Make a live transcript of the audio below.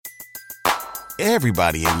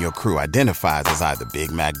Everybody in your crew identifies as either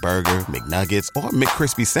Big Mac Burger, McNuggets, or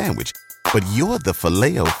McCrispy Sandwich. But you're the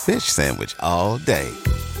Filet-O-Fish Sandwich all day.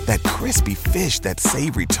 That crispy fish, that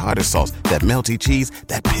savory tartar sauce, that melty cheese,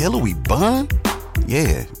 that pillowy bun.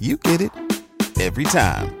 Yeah, you get it. Every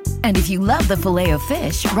time. And if you love the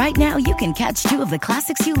Filet-O-Fish, right now you can catch two of the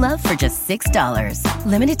classics you love for just $6.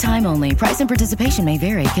 Limited time only. Price and participation may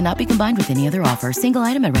vary. Cannot be combined with any other offer. Single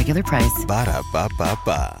item at regular price.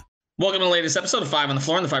 Ba-da-ba-ba-ba. Welcome to the latest episode of 5 on the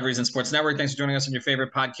Floor on the 5 Reasons Sports Network. Thanks for joining us on your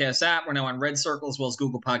favorite podcast app. We're now on Red Circle as well as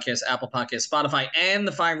Google Podcasts, Apple Podcasts, Spotify, and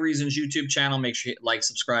the 5 Reasons YouTube channel. Make sure you like,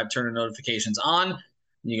 subscribe, turn the notifications on.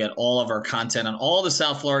 You get all of our content on all the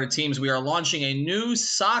South Florida teams. We are launching a new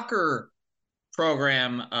soccer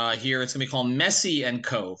program here. It's going to be called Messi &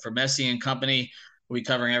 Co. For Messi & Company. We'll be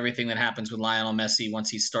covering everything that happens with Lionel Messi once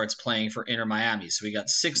he starts playing for Inter Miami. So we got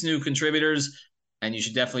 6 new contributors. And you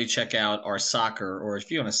should definitely check out our soccer, or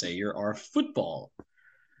if you want to say our football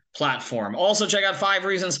platform. Also, check out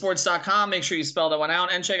 5reasonsports.com. Make sure you spell that one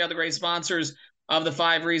out. And check out the great sponsors of the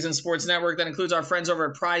 5 Reasons Sports Network. That includes our friends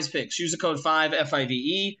over at Prize Picks. Use the code 5,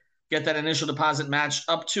 FIVE. Get that initial deposit matched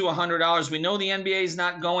up to $100. We know the NBA is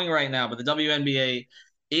not going right now, but the WNBA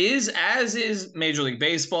is, as is Major League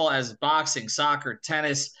Baseball, as boxing, soccer,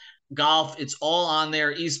 tennis, golf. It's all on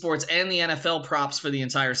there, esports, and the NFL props for the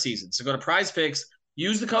entire season. So go to Prize Picks,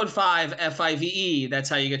 use the code 5, FIVE. That's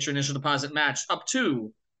how you get your initial deposit matched up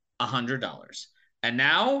to $100. And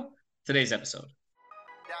now, today's episode.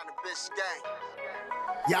 Down the Biscayne.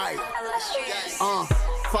 Yeah.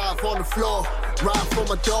 5 on the floor, ride for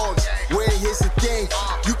my dogs. Where here's the thing,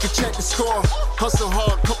 you can check the score. Hustle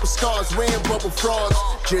hard, couple scars, wearing rubber frauds.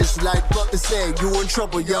 Just like Butler said, you in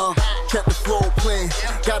trouble, y'all. Kept the floor playing,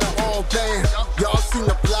 got it all banned. Y'all seen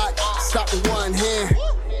the block, stop with one hand.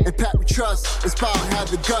 And Pat we trust, it's power, have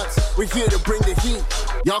the guts. We're here to bring the heat,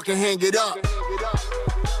 y'all can hang it up.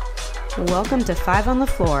 Welcome to 5 on the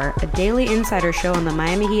Floor, a daily insider show on the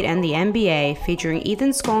Miami Heat and the NBA, featuring Ethan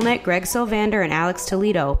Skolnick, Greg Sylvander, and Alex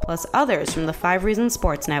Toledo, plus others from the 5 Reasons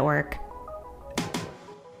Sports Network.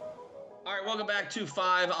 All right, welcome back to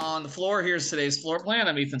 5 on the Floor. Here's today's floor plan.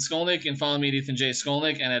 I'm Ethan Skolnick. You can follow me at Ethan J.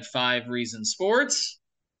 Skolnick and at 5 Reasons Sports.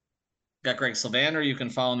 Got Greg Sylvander. You can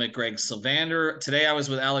follow me at Greg Sylvander. Today I was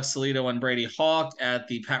with Alex Toledo and Brady Hawk at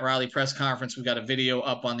the Pat Riley press conference. We've got a video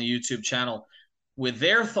up on the YouTube channel with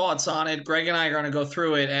their thoughts on it. Greg and I are going to go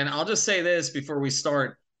through it. And I'll just say this before we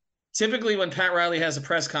start. Typically when Pat Riley has a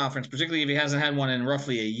press conference, particularly if he hasn't had one in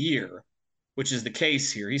roughly a year, which is the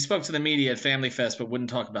case here. He spoke to the media at Family Fest, but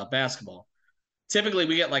wouldn't talk about basketball. Typically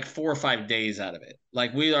we get like 4 or 5 days out of it.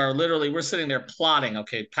 Like we're sitting there plotting.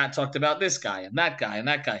 Okay, Pat talked about this guy and that guy and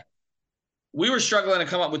that guy. We were struggling to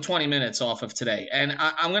come up with 20 minutes off of today. And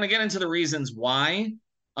I'm going to get into the reasons why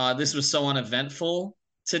this was so uneventful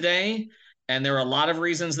today. And there are a lot of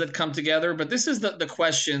reasons that come together. But this is the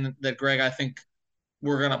question that, Greg, I think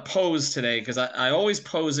we're going to pose today, because I always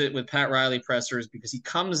pose it with Pat Riley pressers because he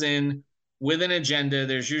comes in with an agenda.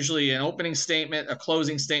 There's usually an opening statement, a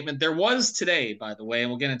closing statement. There was today, by the way,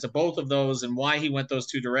 and we'll get into both of those and why he went those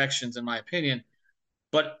 2 directions, in my opinion.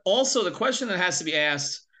 But also the question that has to be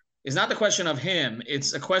asked is not the question of him.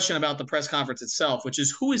 It's a question about the press conference itself, which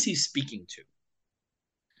is, who is he speaking to?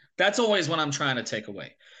 That's always what I'm trying to take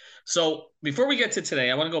away. So before we get to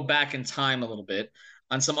today, I want to go back in time a little bit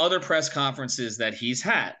on some other press conferences that he's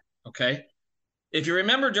had, okay? If you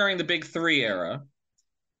remember during the Big 3 era,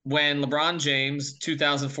 when LeBron James,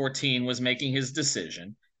 2014, was making his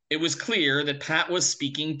decision, it was clear that Pat was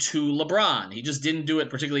speaking to LeBron. He just didn't do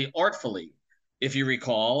it particularly artfully, if you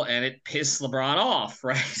recall, and it pissed LeBron off,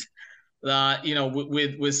 right?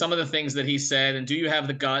 With some of the things that he said, and do you have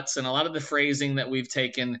the guts, and a lot of the phrasing that we've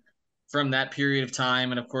taken from that period of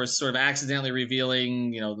time, and of course sort of accidentally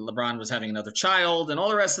revealing, LeBron was having another child and all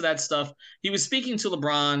the rest of that stuff. He was speaking to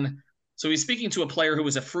LeBron, so he's speaking to a player who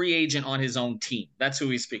was a free agent on his own team. That's who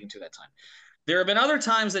he's speaking to that time. There have been other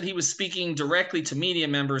times that he was speaking directly to media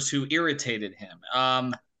members who irritated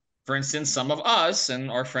him. For instance, some of us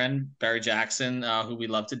and our friend Barry Jackson, who we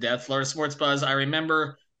love to death, Florida Sports Buzz. I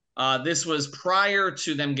remember this was prior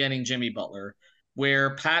to them getting Jimmy Butler,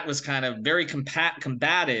 where Pat was kind of very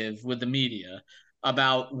combative with the media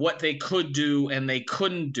about what they could do and they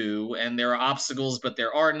couldn't do, and there are obstacles, but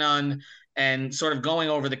there are none, and sort of going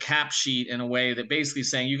over the cap sheet in a way that basically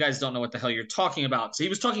saying, you guys don't know what the hell you're talking about. So he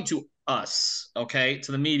was talking to us, okay,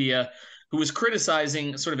 to the media, who was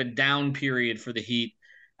criticizing sort of a down period for the Heat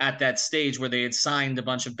at that stage where they had signed a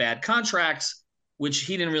bunch of bad contracts, which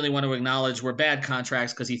he didn't really want to acknowledge were bad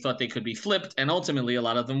contracts because he thought they could be flipped, and ultimately a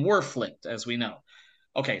lot of them were flipped, as we know.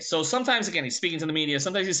 Okay, so sometimes, again, he's speaking to the media.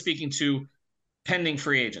 Sometimes he's speaking to pending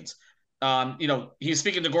free agents. He was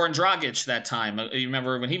speaking to Goran Dragic that time. You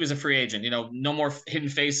remember when he was a free agent, no more hidden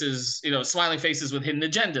faces, smiling faces with hidden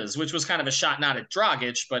agendas, which was kind of a shot not at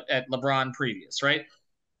Dragic, but at LeBron previous, right?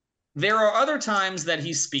 There are other times that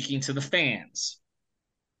he's speaking to the fans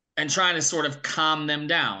and trying to sort of calm them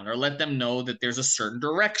down or let them know that there's a certain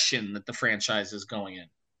direction that the franchise is going in.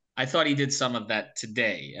 I thought he did some of that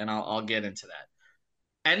today, and I'll get into that.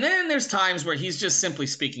 And then there's times where he's just simply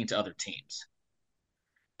speaking to other teams.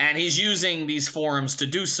 And he's using these forums to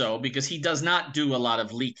do so because he does not do a lot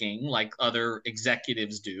of leaking like other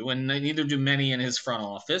executives do, and neither do many in his front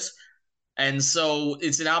office. And so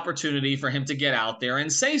it's an opportunity for him to get out there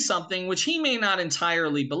and say something which he may not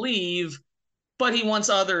entirely believe, but he wants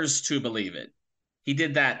others to believe it. He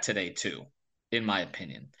did that today too, in my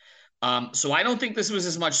opinion. So I don't think this was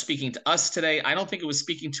as much speaking to us today. I don't think it was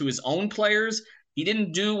speaking to his own players. He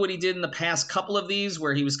didn't do what he did in the past couple of these,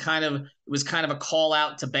 where it was kind of a call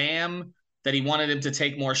out to Bam that he wanted him to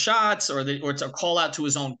take more shots, or to call out to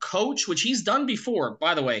his own coach, which he's done before,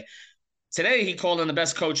 by the way. Today, he called him the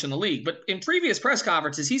best coach in the league. But in previous press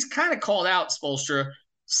conferences, he's kind of called out Spoelstra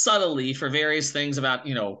subtly for various things about,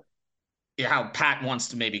 how Pat wants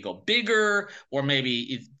to maybe go bigger, or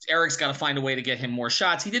maybe Eric's got to find a way to get him more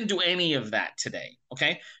shots. He didn't do any of that today,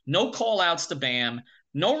 okay? No call-outs to Bam.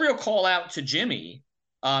 No real call-out to Jimmy.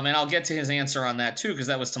 And I'll get to his answer on that, too, because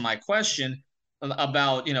that was to my question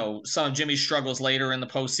about, some of Jimmy's struggles later in the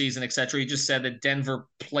postseason, et cetera. He just said that Denver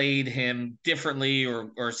played him differently or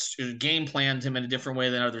game planned him in a different way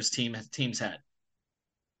than others teams had.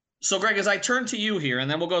 So, Greg, as I turn to you here, and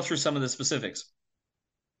then we'll go through some of the specifics,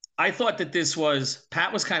 I thought that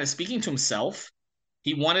Pat was kind of speaking to himself.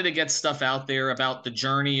 He wanted to get stuff out there about the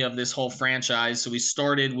journey of this whole franchise. So he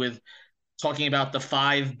started with talking about the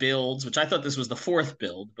 5 builds, which I thought this was the 4th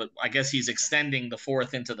build, but I guess he's extending the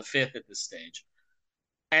 4th into the 5th at this stage.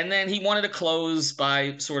 And then he wanted to close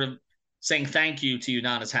by sort of saying thank you to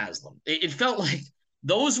Udonis Haslem. It felt like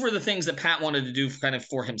those were the things that Pat wanted to do kind of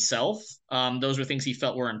for himself. Those were things he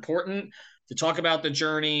felt were important, to talk about the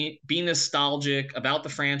journey, be nostalgic about the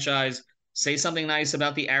franchise, say something nice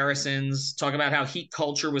about the Arisons, talk about how Heat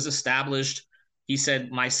culture was established. He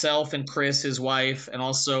said myself and Chris, his wife, and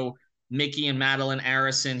also Mickey and Madeline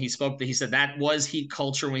Arison. He said that was Heat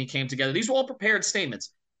culture when he came together. These were all prepared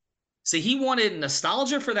statements. So he wanted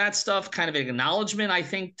nostalgia for that stuff, kind of an acknowledgement, I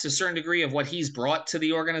think, to a certain degree of what he's brought to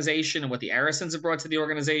the organization and what the Arisons have brought to the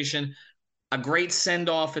organization. A great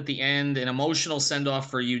send-off at the end, an emotional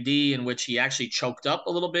send-off for UD in which he actually choked up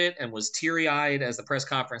a little bit and was teary-eyed as the press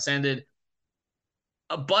conference ended.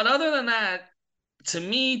 But other than that, to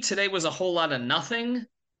me, today was a whole lot of nothing,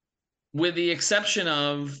 with the exception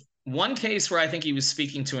of one case where I think he was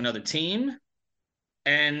speaking to another team,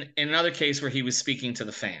 and in another case where he was speaking to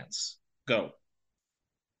the fans. Go.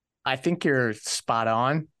 I think you're spot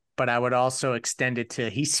on, but I would also extend it to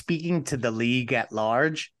he's speaking to the league at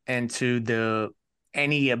large and to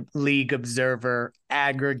any league observer,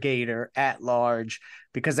 aggregator at large,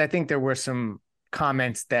 because I think there were some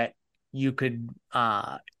comments that you could,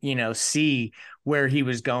 see where he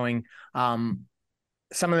was going. Some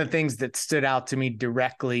of the things that stood out to me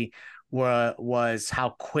directly was how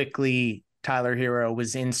quickly Tyler Herro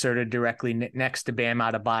was inserted directly next to Bam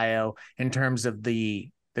Adebayo in terms of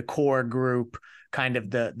the core group, kind of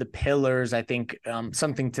the pillars. I think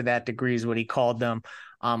something to that degree is what he called them.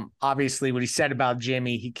 Obviously, what he said about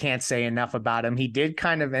Jimmy, he can't say enough about him. He did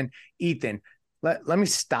kind of, and Ethan, let me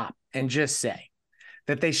stop and just say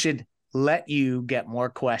that they should let you get more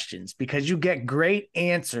questions, because you get great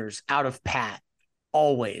answers out of Pat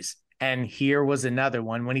always. And here was another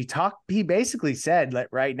one. When he basically said that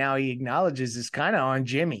right now he acknowledges is kind of on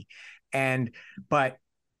Jimmy. But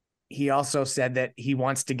he also said that he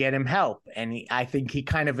wants to get him help. And I think he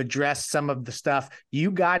kind of addressed some of the stuff.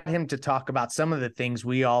 You got him to talk about some of the things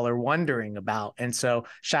we all are wondering about. And so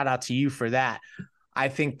shout out to you for that. I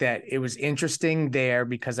think that it was interesting there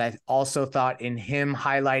because I also thought in him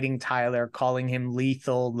highlighting Tyler, calling him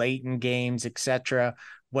lethal late in games, etc.,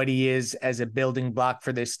 what he is as a building block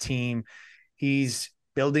for this team. He's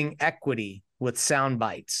building equity with sound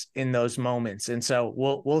bites in those moments. And so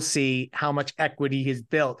we'll see how much equity he's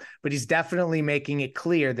built, but he's definitely making it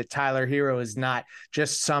clear that Tyler Herro is not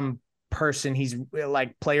just some person he's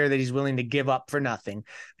like player that he's willing to give up for nothing.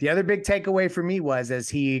 The other big takeaway for me was, as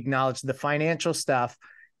he acknowledged the financial stuff,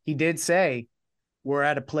 he did say, we're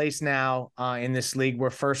at a place now in this league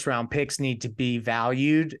where first round picks need to be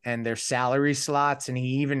valued and their salary slots. And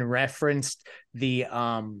he even referenced the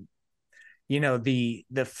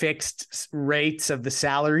the fixed rates of the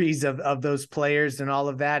salaries of those players and all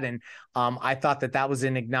of that. And I thought that was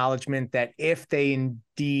an acknowledgement that if they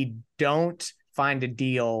indeed don't find a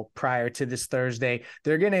deal prior to this Thursday,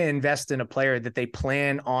 they're going to invest in a player that they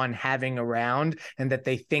plan on having around and that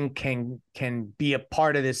they think can be a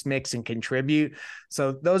part of this mix and contribute.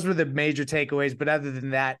 So those were the major takeaways. But other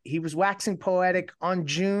than that, he was waxing poetic on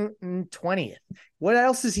June 20th. What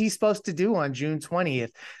else is he supposed to do on June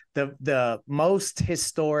 20th? The most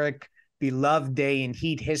historic, beloved day in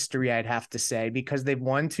Heat history, I'd have to say, because they've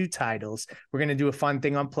won 2 titles. We're going to do a fun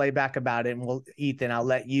thing on Playback about it. And Ethan, I'll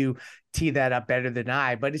let you tee that up better than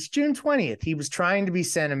I, but it's June 20th. He was trying to be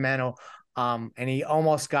sentimental, and he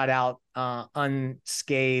almost got out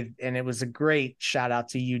unscathed. And it was a great shout out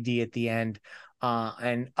to UD at the end.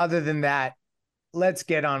 And other than that, let's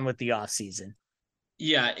get on with the off season.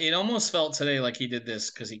 Yeah. It almost felt today like he did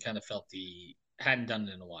this because he kind of felt hadn't done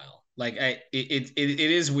it in a while. Like it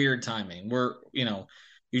is weird timing. You're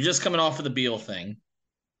just coming off of the Beal thing.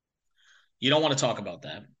 You don't want to talk about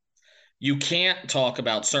that. You can't talk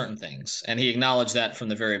about certain things. And he acknowledged that from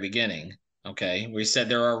the very beginning. Okay. We said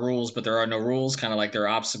there are rules, but there are no rules, kind of like there are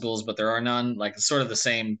obstacles, but there are none, like sort of the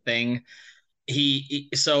same thing.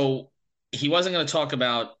 So he wasn't going to talk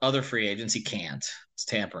about other free agents. He can't. It's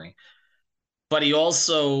tampering. But he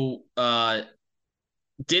also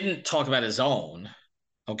didn't talk about his own.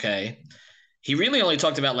 Okay. He really only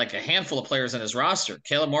talked about like a handful of players on his roster.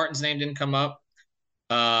 Caleb Martin's name didn't come up.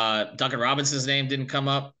 Duncan Robinson's name didn't come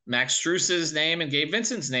up. Max Strus's name and Gabe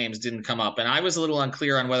Vincent's names didn't come up. And I was a little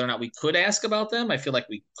unclear on whether or not we could ask about them. I feel like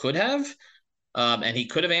we could have. And he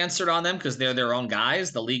could have answered on them because they're their own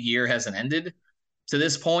guys. The league year hasn't ended to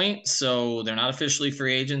this point. So they're not officially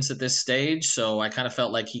free agents at this stage. So I kind of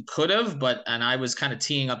felt like he could have, and I was kind of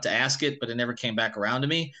teeing up to ask it, but it never came back around to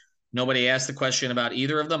me. Nobody asked the question about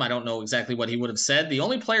either of them. I don't know exactly what he would have said. The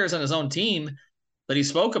only players on his own team that he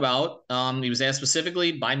spoke about, he was asked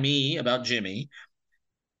specifically by me about Jimmy.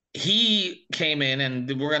 He came in, and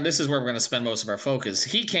this is where we're going to spend most of our focus.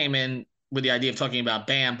 He came in with the idea of talking about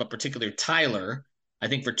Bam, but particularly Tyler, I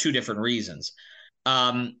think for 2 different reasons.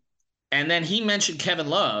 And then he mentioned Kevin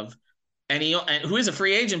Love, and who is a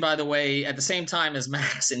free agent, by the way, at the same time as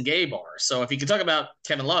Max and Gabe are. So if he could talk about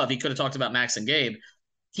Kevin Love, he could have talked about Max and Gabe.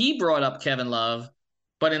 He brought up Kevin Love,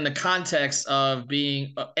 but in the context of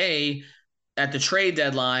being at the trade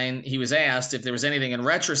deadline, he was asked if there was anything in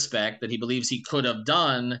retrospect that he believes he could have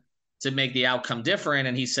done to make the outcome different.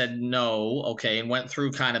 And he said, no. Okay. And went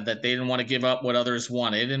through kind of that they didn't want to give up what others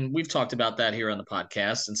wanted. And we've talked about that here on the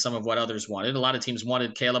podcast and some of what others wanted. A lot of teams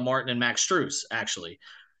wanted Caleb Martin and Max Strus, actually.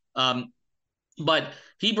 But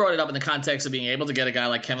he brought it up in the context of being able to get a guy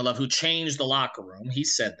like Kevin Love who changed the locker room. He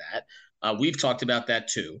said that. We've talked about that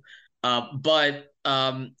too. And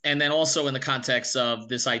then also in the context of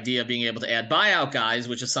this idea of being able to add buyout guys,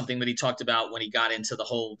 which is something that he talked about when he got into the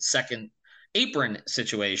whole second apron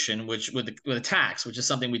situation, which with the tax, which is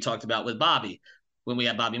something we talked about with Bobby when we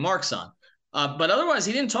had Bobby Marks on. But otherwise,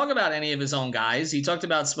 he didn't talk about any of his own guys. He talked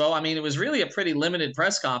about Spo. I mean, it was really a pretty limited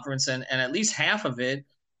press conference, and at least half of it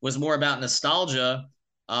was more about nostalgia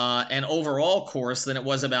and overall course than it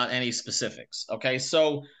was about any specifics. Okay,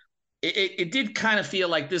 so it did kind of feel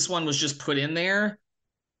like this one was just put in there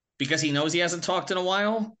because he knows he hasn't talked in a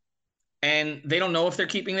while, and they don't know if they're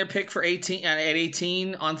keeping their pick for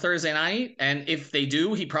 18 on Thursday night. And if they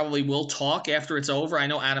do, he probably will talk after it's over. I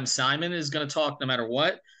know Adam Simon is going to talk no matter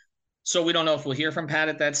what. So we don't know if we'll hear from Pat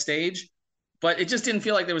at that stage, but it just didn't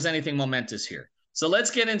feel like there was anything momentous here. So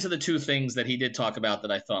let's get into the 2 things that he did talk about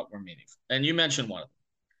that I thought were meaningful. And you mentioned one of them.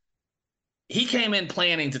 He came in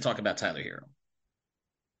planning to talk about Tyler Herro.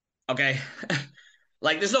 Okay.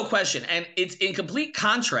 Like there's no question. And it's in complete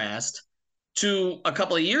contrast to a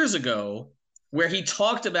couple of years ago where he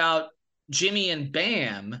talked about Jimmy and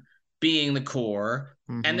Bam being the core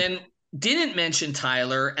and then didn't mention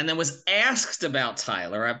Tyler and then was asked about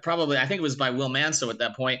Tyler. I think it was by Will Manso at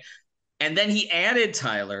that point. And then he added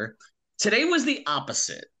Tyler. Today was the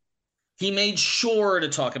opposite. He made sure to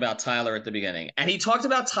talk about Tyler at the beginning. And he talked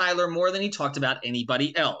about Tyler more than he talked about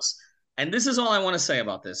anybody else. And this is all I want to say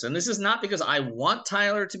about this. And this is not because I want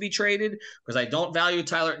Tyler to be traded, because I don't value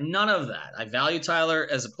Tyler. None of that. I value Tyler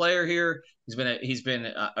as a player here. He's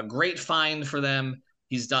been a great find for them.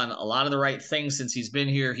 He's done a lot of the right things since he's been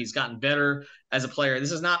here. He's gotten better as a player.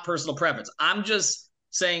 This is not personal preference. I'm just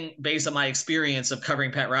saying, based on my experience of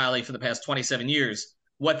covering Pat Riley for the past 27 years,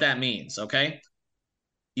 what that means, okay?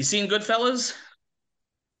 You seen Goodfellas?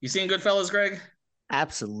 You seen Goodfellas, Greg?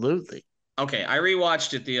 Absolutely. Okay, I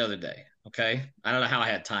rewatched it the other day, okay? I don't know how I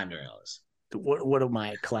had time during all this. What am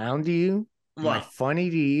I, a clown to you? Am I funny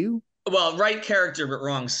to you? Well, right character, but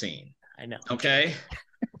wrong scene. I know. Okay.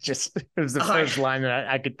 Just it was the first line that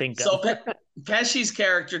I could think so of. Pesci's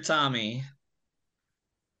character, Tommy.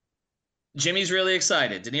 Jimmy's really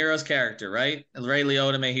excited. De Niro's character, right? Ray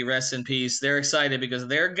Liotta, may he rest in peace. They're excited because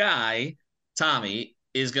their guy, Tommy,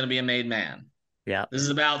 is going to be a made man. Yeah. This is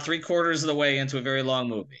about 3/4 of the way into a very long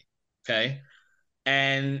movie. Okay.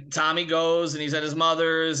 And Tommy goes and he's at his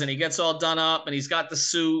mother's and he gets all done up and he's got the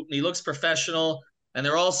suit and he looks professional and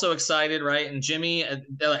they're all so excited, right? And Jimmy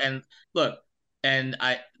and look, and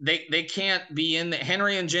they can't be in the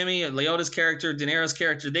Henry and Jimmy, Liotta's character, De Niro's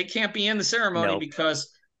character, they can't be in the ceremony because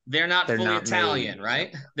they're not fully Italian, made.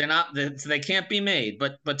 Right? They're not. They can't be made.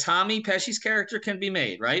 But Tommy Pesci's character can be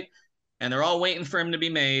made, right? And they're all waiting for him to be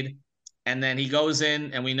made. And then he goes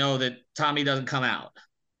in, and we know that Tommy doesn't come out.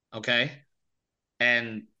 Okay.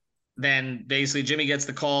 And then basically Jimmy gets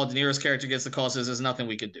the call. De Niro's character gets the call, says there's nothing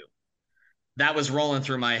we could do. That was rolling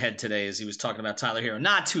through my head today as he was talking about Tyler Herro.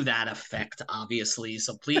 Not to that effect, obviously.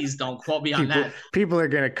 So please don't quote me on that. People are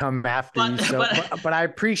going to come after you. So, but I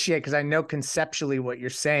appreciate, because I know conceptually what you're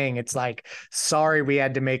saying. It's like, sorry, we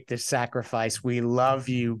had to make this sacrifice. We love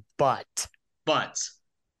you, but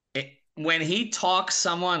when he talks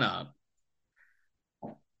someone up,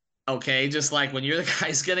 okay, just like when you're the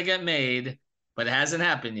guy's going to get made, but it hasn't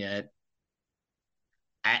happened yet.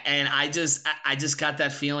 And I just got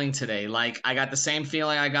that feeling today. Like I got the same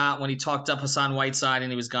feeling I got when he talked up Hassan Whiteside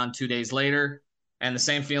and he was gone 2 days later. And the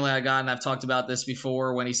same feeling I got, and I've talked about this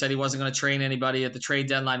before, when he said he wasn't going to train anybody at the trade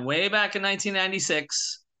deadline way back in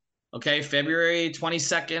 1996. Okay, February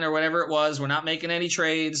 22nd or whatever it was. We're not making any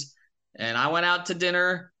trades. And I went out to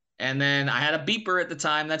dinner, and then I had a beeper at the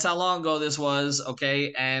time. That's how long ago this was,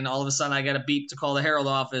 okay? And all of a sudden I got a beep to call the Herald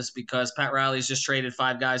office because Pat Riley's just traded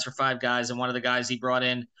 5 guys for 5 guys, and one of the guys he brought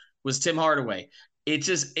in was Tim Hardaway.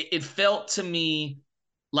 It felt to me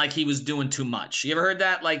like he was doing too much. You ever heard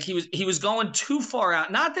that? Like he was going too far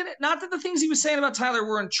out. Not that the things he was saying about Tyler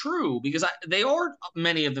weren't true, because they are,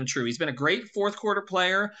 many of them, true. He's been a great fourth quarter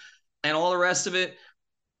player and all the rest of it.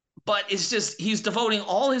 But it's just he's devoting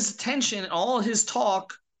all his attention, all his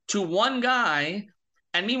talk to one guy.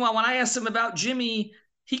 And meanwhile, when I asked him about Jimmy,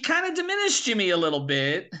 he kind of diminished Jimmy a little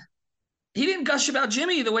bit. He didn't gush about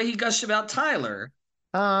Jimmy the way he gushed about Tyler.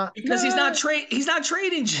 Because he's not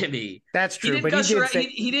trading Jimmy. That's true. He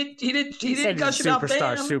didn't gush about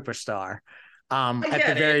Bam. Superstar. At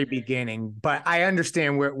the very beginning. But I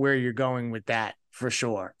understand where you're going with that for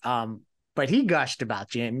sure. But he gushed about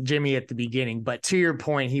Jimmy at the beginning. But to your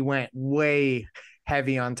point, he went way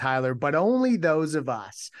heavy on Tyler. But only those of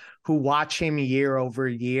us who watch him year over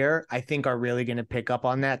year, I think, are really going to pick up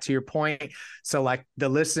on that, to your point. So like the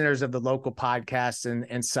listeners of the local podcasts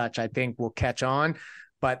and such, I think will catch on.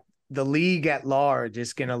 But the league at large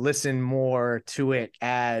is going to listen more to it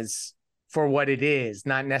as for what it is,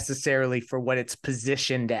 not necessarily for what it's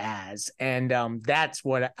positioned as. And that's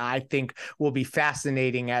what I think will be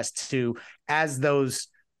fascinating as those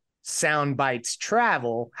sound bites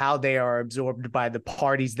travel, how they are absorbed by the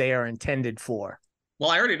parties they are intended for.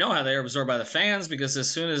 Well, I already know how they are absorbed by the fans, because as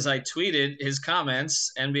soon as I tweeted his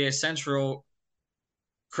comments, NBA Central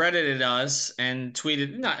credited us and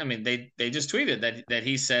tweeted, they just tweeted that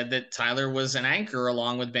he said that Tyler was an anchor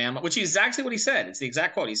along with Bam, which is exactly what he said. It's the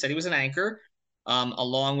exact quote. He said he was an anchor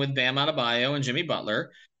along with Bam Adebayo and Jimmy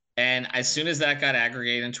Butler. And as soon as that got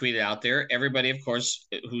aggregated and tweeted out there, everybody, of course,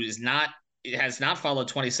 who has not followed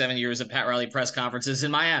 27 years of Pat Riley press conferences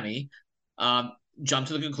in Miami, jumped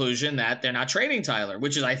to the conclusion that they're not trading Tyler,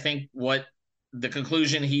 which is, I think, what the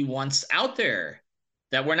conclusion he wants out there.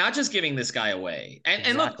 That we're not just giving this guy away.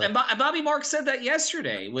 And look, and Bobby Marks said that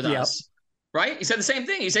yesterday with us, right? He said the same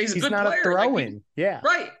thing. He said he's a good player. He's not a throw-in.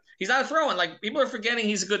 Right. He's not a throw-in. Like, people are forgetting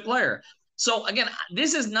he's a good player. So, again,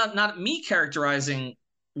 this is not me characterizing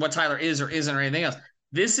what Tyler is or isn't or anything else.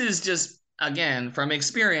 This is just, again, from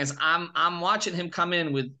experience, I'm watching him come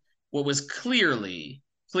in with what was clearly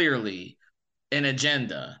an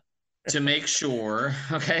agenda to make sure,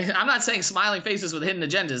 okay? I'm not saying smiling faces with hidden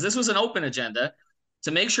agendas. This was an open agenda to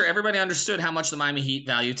make sure everybody understood how much the Miami Heat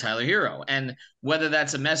value Tyler Herro. And whether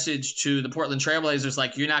that's a message to the Portland Trailblazers,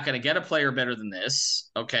 like, you're not going to get a player better than this,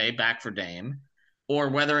 okay, back for Dame, or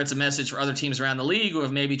whether it's a message for other teams around the league who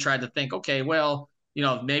have maybe tried to think, okay, well,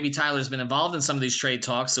 maybe Tyler's been involved in some of these trade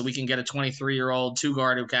talks so we can get a 23-year-old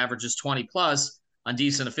two-guard who averages 20+ on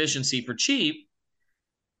decent efficiency for cheap.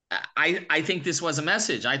 I think this was a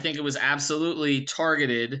message. I think it was absolutely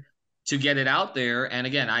targeted to get it out there. And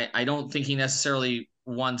again, I don't think he necessarily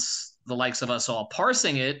wants the likes of us all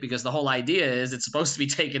parsing it, because the whole idea is it's supposed to be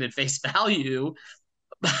taken at face value.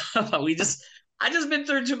 But I just been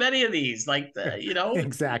through too many of these. Like,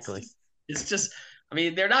 Exactly. It's just, I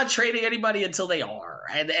mean, they're not trading anybody until they are,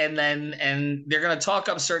 and they're going to talk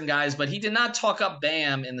up certain guys. But he did not talk up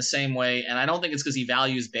Bam in the same way, and I don't think it's because he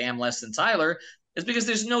values Bam less than Tyler. It's because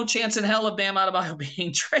there's no chance in hell of Bam Adebayo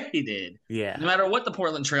being traded. Yeah. No matter what the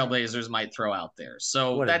Portland Trailblazers might throw out there.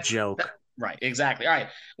 So that's a joke. Right, exactly. All right.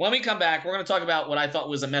 When we come back, we're going to talk about what I thought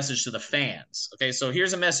was a message to the fans. Okay, so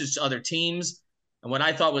here's a message to other teams, and what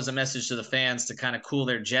I thought was a message to the fans to kind of cool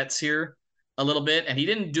their jets here a little bit. And he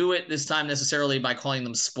didn't do it this time necessarily by calling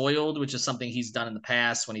them spoiled, which is something he's done in the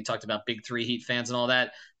past when he talked about Big Three Heat fans and all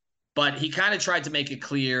that. But he kind of tried to make it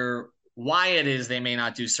clear why it is they may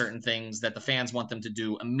not do certain things that the fans want them to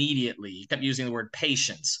do immediately. He kept using the word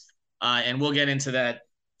patience, and we'll get into that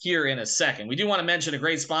here in a second. We do want to mention a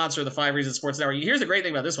great sponsor of the 5 Reasons Sports Network. Here's the great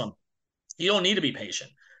thing about this one. You don't need to be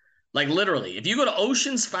patient. Like literally, if you go to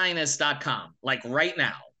oceansfinest.com, like right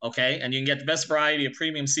now, okay, and you can get the best variety of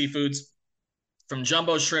premium seafoods from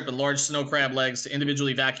jumbo shrimp and large snow crab legs to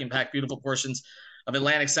individually vacuum-packed beautiful portions of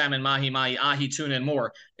Atlantic salmon, mahi-mahi, ahi, tuna, and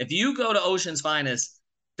more. If you go to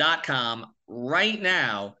oceansfinest.com right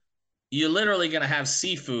now, you're literally going to have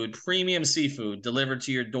seafood, premium seafood, delivered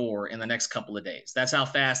to your door in the next couple of days. That's how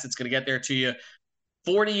fast it's going to get there to you.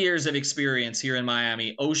 40 years of experience here in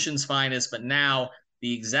Miami, Ocean's Finest, but now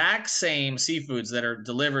the exact same seafoods that are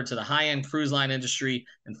delivered to the high-end cruise line industry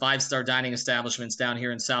and 5-star dining establishments down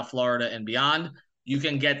here in South Florida and beyond, you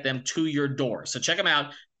can get them to your door. So check them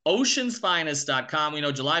out, oceansfinest.com. We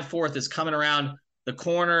know July 4th is coming around the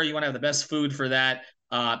corner. You want to have the best food for that.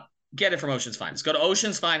 Get it from Ocean's Finest. Go to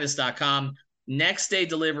oceansfinest.com. Next day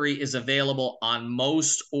delivery is available on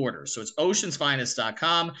most orders. So it's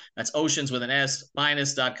oceansfinest.com. That's oceans with an S,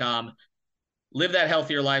 finest.com. Live that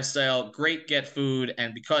healthier lifestyle. Great get food.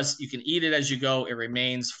 And because you can eat it as you go, it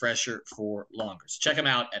remains fresher for longer. So check them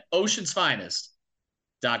out at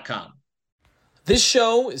oceansfinest.com. This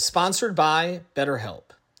show is sponsored by BetterHelp.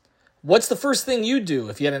 What's the first thing you'd do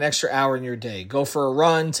if you had an extra hour in your day? Go for a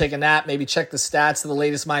run, take a nap, maybe check the stats of the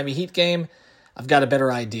latest Miami Heat game? I've got a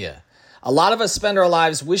better idea. A lot of us spend our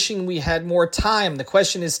lives wishing we had more time. The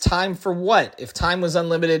question is, time for what? If time was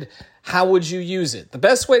unlimited, how would you use it? The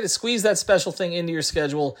best way to squeeze that special thing into your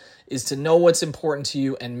schedule is to know what's important to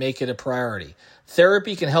you and make it a priority.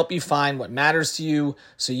 Therapy can help you find what matters to you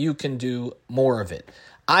so you can do more of it.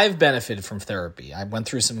 I've benefited from therapy. I went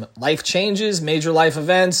through some life changes, major life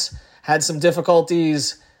events, had some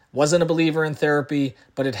difficulties, wasn't a believer in therapy,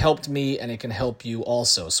 but it helped me and it can help you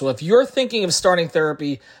also. So if you're thinking of starting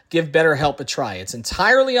therapy, give BetterHelp a try. It's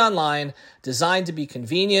entirely online, designed to be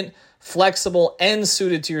convenient, flexible, and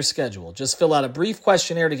suited to your schedule. Just fill out a brief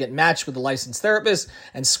questionnaire to get matched with a licensed therapist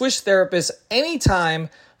and switch therapists anytime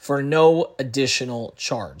for no additional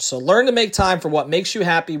charge. So learn to make time for what makes you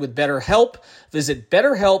happy with BetterHelp. Visit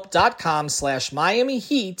BetterHelp.com/Miami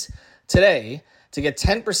Heat today to get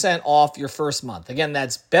 10% off your first month. Again,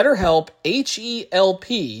 that's BetterHelp,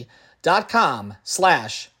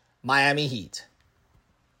 HELP.com/Miami Heat.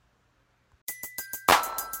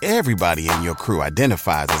 Everybody in your crew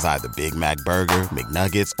identifies as either Big Mac Burger,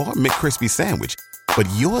 McNuggets, or McCrispy Sandwich. But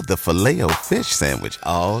you're the Filet-O-Fish Sandwich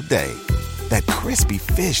all day. That crispy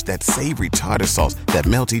fish, that savory tartar sauce, that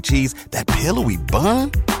melty cheese, that pillowy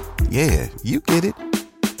bun. Yeah, you get it.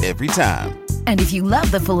 Every time. And if you love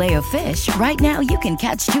the Filet-O-Fish, right now you can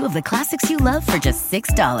catch 2 of the classics you love for just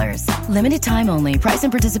 $6. Limited time only. Price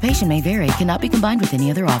and participation may vary. Cannot be combined with any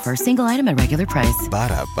other offer. Single item at regular price.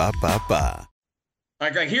 Ba-da-ba-ba-ba. All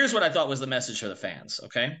right, Greg, here's what I thought was the message for the fans,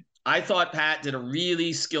 okay? I thought Pat did a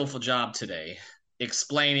really skillful job today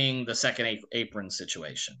explaining the second apron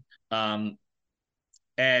situation. And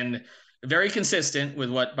very consistent with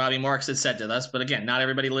what Bobby Marks had said to us. But again, not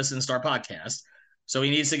everybody listens to our podcast. So he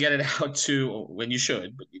needs to get it out to, when you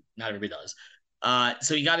should, but not everybody does.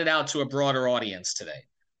 So he got it out to a broader audience today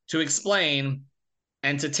to explain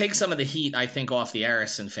and to take some of the heat, I think, off the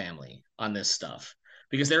Arison family on this stuff.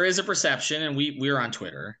 Because there is a perception, and we're on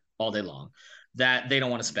Twitter all day long, that they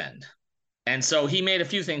don't want to spend. And so he made a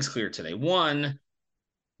few things clear today. One,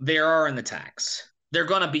 they are in the tax. They're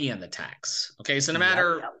going to be in the tax. Okay, so no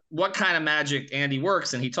matter what kind of magic Andy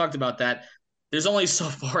works, and he talked about that, there's only so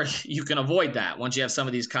far you can avoid that once you have some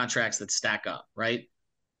of these contracts that stack up, right?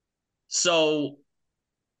 So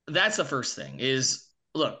that's the first thing is,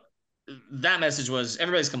 look, that message was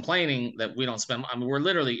everybody's complaining that we don't spend. I mean, we're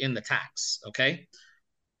literally in the tax, okay?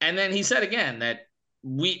 And then he said again that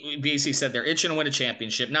we basically said they're itching to win a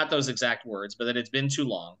championship, not those exact words, but that it's been too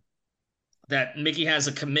long, that Mickey has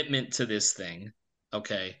a commitment to this thing,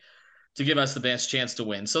 okay, to give us the best chance to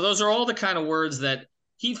win. So those are all the kind of words that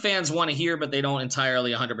Heat fans want to hear, but they don't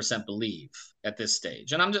entirely 100% believe at this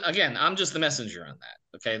stage. And I'm just the messenger on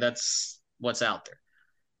that. Okay, that's what's out there.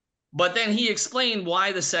 But then he explained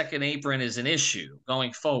why the second apron is an issue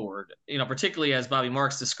going forward, particularly as Bobby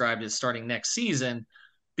Marks described it starting next season,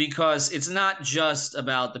 because it's not just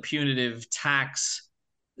about the punitive tax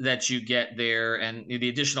that you get there and the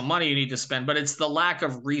additional money you need to spend, but it's the lack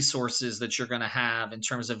of resources that you're going to have in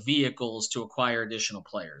terms of vehicles to acquire additional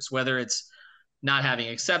players, whether it's not having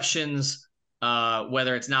exceptions,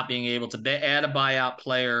 whether it's not being able to add a buyout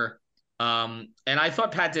player. And I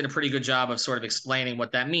thought Pat did a pretty good job of sort of explaining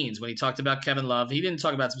what that means. When he talked about Kevin Love, he didn't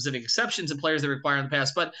talk about specific exceptions and players that require in the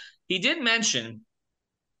past, but he did mention,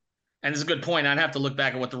 and it's a good point, I'd have to look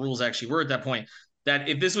back at what the rules actually were at that point, that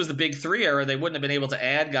if this was the big three era, they wouldn't have been able to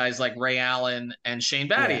add guys like Ray Allen and Shane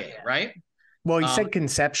Battier, right? Well, he said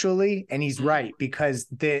conceptually, and he's right, because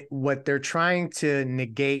what they're trying to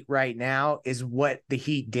negate right now is what the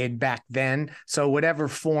Heat did back then. So whatever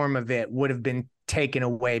form of it would have been taken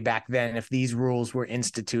away back then if these rules were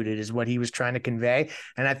instituted, is what he was trying to convey.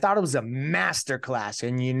 And I thought it was a masterclass.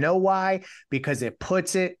 And you know why? Because it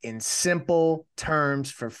puts it in simple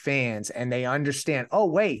terms for fans, and they understand, oh,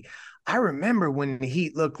 wait, I remember when the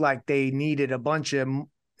Heat looked like they needed a bunch of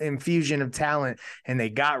infusion of talent, and they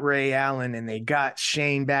got Ray Allen and they got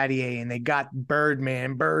Shane Battier and they got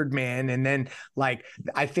Birdman. And then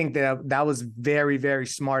I think that was very, very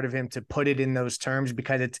smart of him to put it in those terms,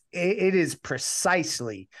 because it is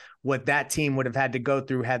precisely what that team would have had to go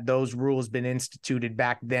through had those rules been instituted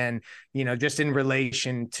back then, just in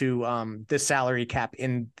relation to the salary cap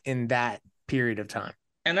in that period of time.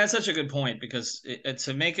 And that's such a good point, because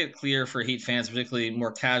to make it clear for Heat fans, particularly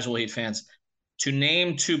more casual Heat fans, to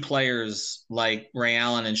name two players like Ray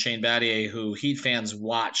Allen and Shane Battier, who Heat fans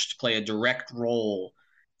watched play a direct role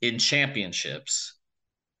in championships,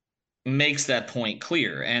 makes that point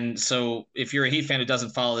clear. And so if you're a Heat fan who doesn't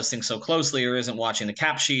follow this thing so closely, or isn't watching the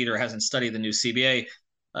cap sheet, or hasn't studied the new CBA,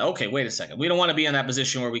 okay, wait a second. We don't want to be in that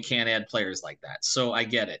position where we can't add players like that. So I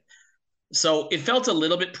get it. So it felt a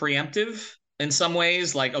little bit preemptive in some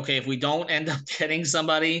ways, like, okay, if we don't end up getting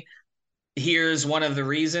somebody, here's one of the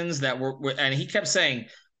reasons that we're and he kept saying,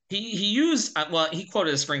 he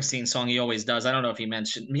quoted a Springsteen song. He always does. I don't know if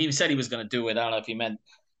he said he was going to do it. I don't know if he meant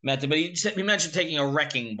it, but he mentioned taking a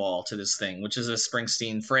wrecking ball to this thing, which is a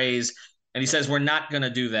Springsteen phrase. And he says, we're not going to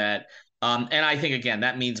do that. And I think, again,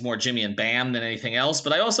 that means more Jimmy and Bam than anything else.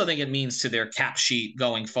 But I also think it means to their cap sheet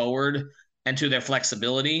going forward and to their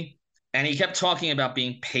flexibility. And he kept talking about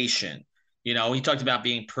being patient. He talked about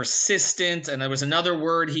being persistent, and there was another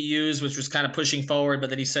word he used, which was kind of pushing forward, but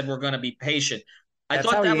then he said, we're going to be patient.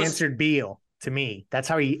 That's how he answered Beal to me. That's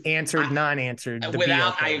how he non-answered the Beal thing.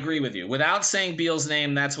 I agree with you. Without saying Beal's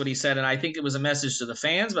name, that's what he said. And I think it was a message to the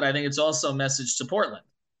fans, but I think it's also a message to Portland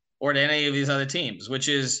or to any of these other teams, which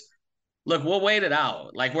is, look, we'll wait it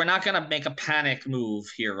out. Like, we're not going to make a panic move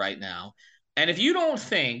here right now. And if you don't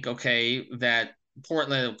think, okay, that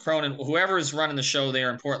Portland, Cronin, whoever is running the show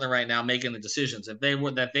there in Portland right now, making the decisions, if they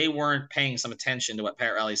weren't paying some attention to what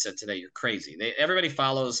Pat Riley said today, you're crazy. Everybody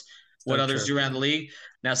follows what others do around the league.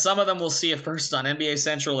 Now, some of them will see it first on NBA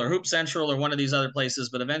Central or Hoop Central or one of these other places,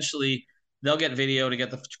 but eventually they'll get video to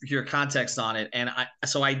get the pure context on it. And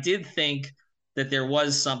I did think that there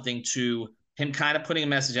was something to him kind of putting a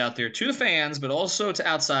message out there to the fans, but also to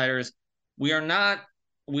outsiders. We're not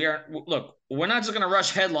just going to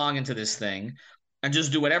rush headlong into this thing and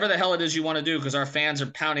just do whatever the hell it is you want to do, because our fans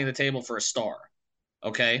are pounding the table for a star.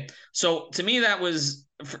 Okay. So to me, that was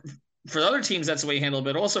for other teams, that's the way he handled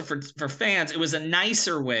it. But also for fans, it was a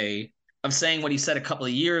nicer way of saying what he said a couple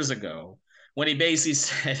of years ago, when he basically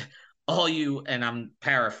said, and I'm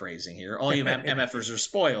paraphrasing here, all you MFers are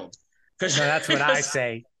spoiled. No, that's what I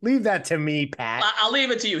say. Leave that to me, Pat. I'll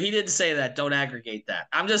leave it to you. He didn't say that. Don't aggregate that.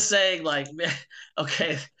 I'm just saying,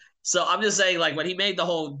 okay. So I'm just saying, when he made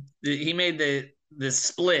the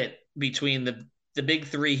split between the big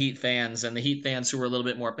three Heat fans and the Heat fans who were a little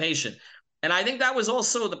bit more patient. And I think that was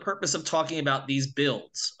also the purpose of talking about these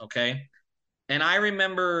builds, okay? And I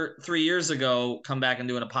remember 3 years ago, come back and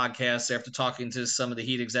doing a podcast after talking to some of the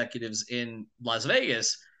Heat executives in Las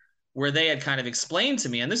Vegas, where they had kind of explained to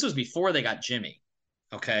me, and this was before they got Jimmy,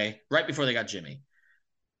 okay? Right before they got Jimmy.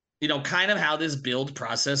 Kind of how this build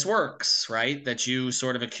process works, right? That you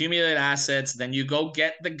sort of accumulate assets, then you go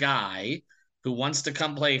get the guy who wants to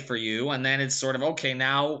come play for you. And then it's sort of, okay,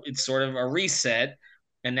 now it's sort of a reset.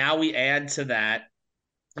 And now we add to that.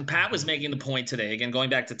 And Pat was making the point today, again,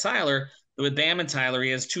 going back to Tyler, that with Bam and Tyler,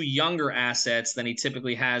 he has two younger assets than he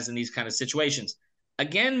typically has in these kind of situations.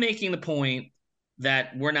 Again, making the point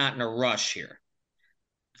that we're not in a rush here.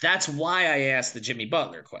 That's why I asked the Jimmy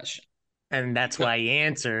Butler question. And that's why he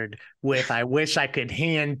answered with, I wish I could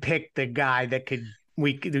hand pick the guy that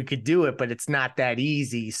we could do it, but it's not that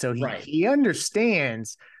easy. So he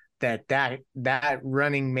understands that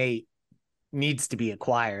running mate needs to be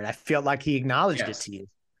acquired. I feel like he acknowledged it to you.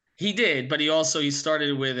 He did, but he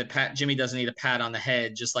started with a pat. Jimmy doesn't need a pat on the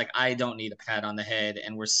head, just like I don't need a pat on the head.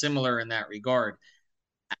 And we're similar in that regard.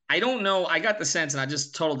 I don't know. I got the sense, and I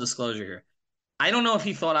just total disclosure here. I don't know if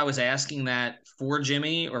he thought I was asking that for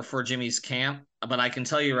Jimmy or for Jimmy's camp, but I can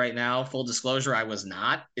tell you right now, full disclosure, I was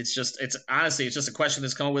not. It's honestly just a question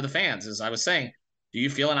that's come up with the fans. As I was saying, do you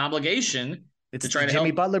feel an obligation to try to help?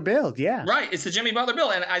 Jimmy Butler build? Yeah. Right. It's the Jimmy Butler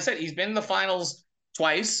build. And I said, he's been in the finals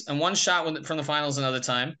twice and one shot from the finals another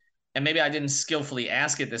time. And maybe I didn't skillfully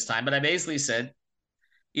ask it this time, but I basically said,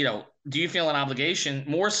 do you feel an obligation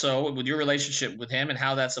more so with your relationship with him and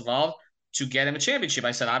how that's evolved to get him a championship?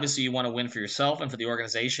 I said, obviously you want to win for yourself and for the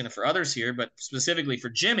organization and for others here, but specifically for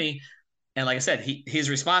Jimmy. And like I said, his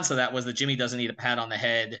response to that was that Jimmy doesn't need a pat on the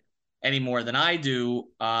head any more than I do.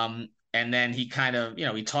 And then he kind of,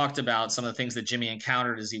 he talked about some of the things that Jimmy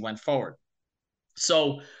encountered as he went forward.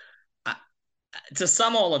 So to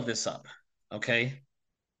sum all of this up, okay,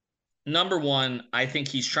 number one, I think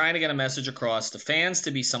he's trying to get a message across to fans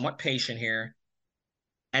to be somewhat patient here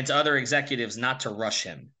and to other executives not to rush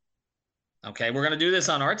him. Okay, we're going to do this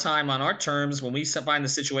on our time, on our terms, when we find the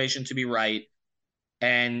situation to be right.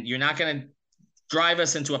 And you're not going to drive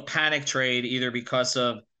us into a panic trade either because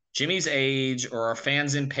of Jimmy's age or our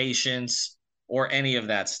fans' impatience or any of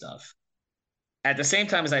that stuff. At the same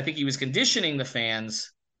time as I think he was conditioning the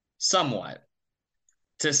fans somewhat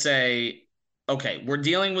to say, okay, we're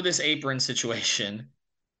dealing with this apron situation.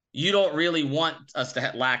 You don't really want us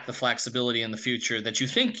to lack the flexibility in the future that you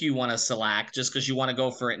think you want us to lack just because you want to go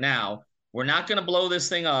for it now. We're not going to blow this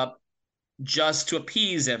thing up just to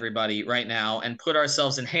appease everybody right now and put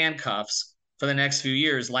ourselves in handcuffs for the next few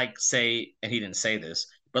years, like say, and he didn't say this,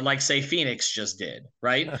 but like say Phoenix just did,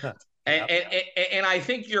 right? and I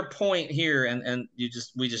think your point here, and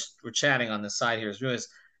we're chatting on this side here, is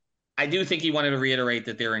I do think he wanted to reiterate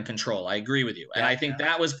that they're in control. I agree with you. And I think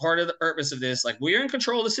that was part of the purpose of this. Like, we're in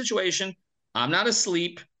control of the situation. I'm not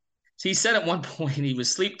asleep. So he said at one point he was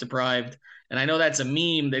sleep deprived. And I know that's a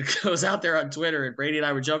meme that goes out there on Twitter, and Brady and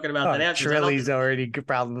I were joking about that. Trilly's already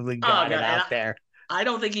probably got it out there. I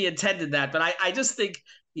don't think he intended that, but I just think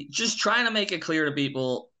just trying to make it clear to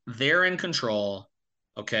people, they're in control,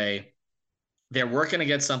 okay? They're working to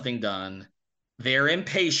get something done. They're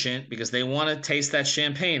impatient because they want to taste that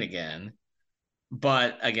champagne again.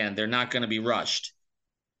 But, again, they're not going to be rushed.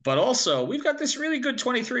 But also, we've got this really good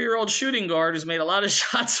 23-year-old shooting guard who's made a lot of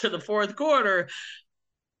shots in the fourth quarter.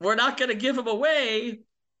 We're not going to give him away,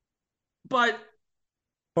 but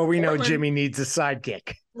we know Jimmy needs a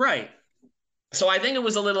sidekick. Right. So I think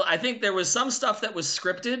I think there was some stuff that was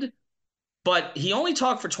scripted, but he only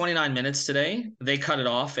talked for 29 minutes today. They cut it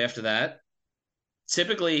off after that.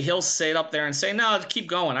 Typically, he'll sit up there and say, no, keep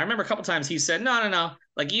going. I remember a couple times he said, no.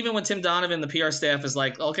 Like, even when Tim Donovan, the PR staff, is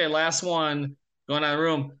like, okay, last one, going out of the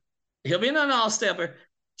room, he'll be, no, I'll stay up there.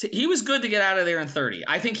 He was good to get out of there in 30.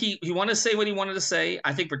 I think he wanted to say what he wanted to say.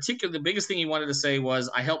 I think particularly the biggest thing he wanted to say was,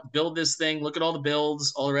 I helped build this thing. Look at all the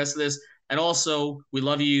builds, all the rest of this. And also, we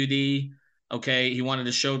love you, UD. Okay, he wanted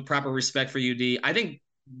to show proper respect for UD. I think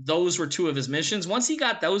those were two of his missions. Once he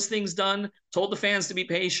got those things done, told the fans to be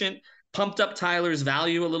patient, pumped up Tyler's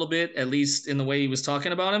value a little bit, at least in the way he was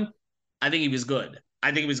talking about him, I think he was good. I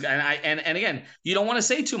think he was good. And again, you don't want to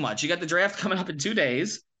say too much. You got the draft coming up in 2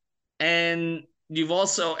 days. And you've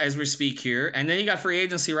also, as we speak here, and then you got free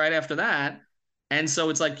agency right after that. And so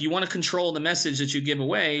it's like you want to control the message that you give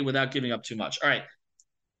away without giving up too much. All right.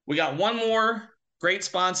 We got one more great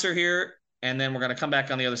sponsor here, and then we're going to come back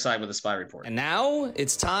on the other side with the Spy Report. And now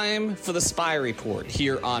it's time for the Spy Report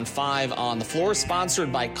here on 5 on the Floor,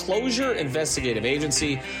 sponsored by Closure Investigative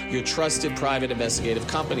Agency, your trusted private investigative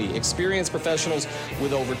company. Experienced professionals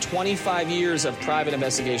with over 25 years of private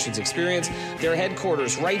investigations experience. Their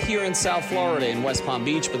headquarters right here in South Florida in West Palm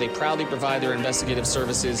Beach, but they proudly provide their investigative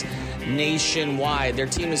services nationwide. Their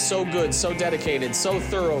team is so good, so dedicated, so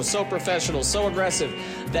thorough, so professional, so aggressive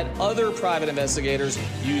that other private investigators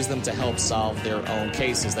use them to help solve their own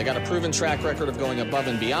cases. They got a proven track record of going above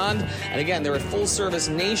and beyond. And again, they're a full-service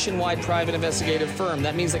nationwide private investigative firm.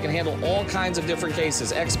 That means they can handle all kinds of different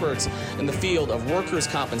cases. Experts in the field of workers'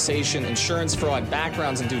 compensation, insurance fraud,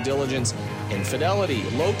 backgrounds and due diligence, infidelity,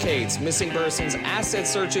 locates, missing persons, asset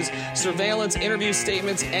searches, surveillance, interview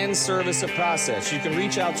statements, and service of process. You can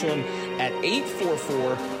reach out to them at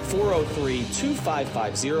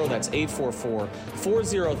 844-403-2550. That's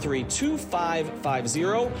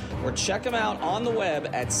 844-403-2550. Or check them out on the web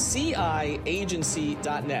at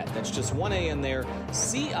ciagency.net. That's just one A in there,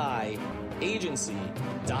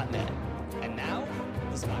 ciagency.net. And now,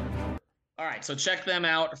 the Spy Report. All right, so check them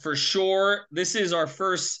out for sure. This is our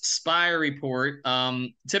first Spy Report.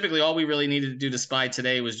 Typically, all we really needed to do to Spy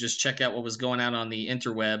today was just check out what was going on the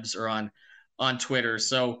interwebs or on Twitter.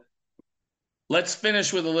 So let's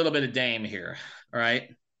finish with a little bit of Dame here, all right?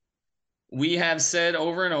 We have said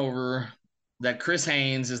over and over that Chris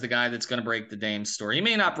Haynes is the guy that's going to break the Dame story. He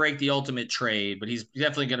may not break the ultimate trade, but he's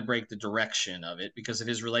definitely going to break the direction of it because of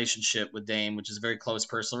his relationship with Dame, which is a very close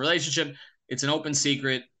personal relationship. It's an open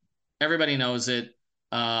secret. Everybody knows it,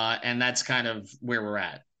 and that's kind of where we're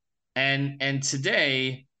at. And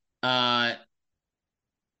today,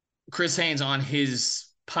 Chris Haynes on his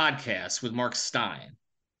podcast with Mark Stein,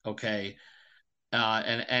 okay?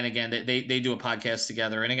 And again, they do a podcast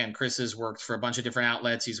together. And again, Chris has worked for a bunch of different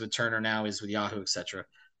outlets. He's with Turner now. He's with Yahoo, etc.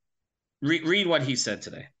 Read what he said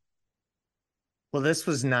today. Well, this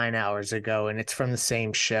was 9 hours ago, and it's from the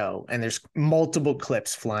same show, and there's multiple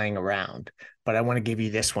clips flying around, but I want to give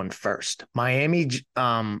you this one first. Miami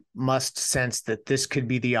must sense that this could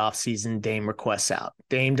be the offseason Dame requests out.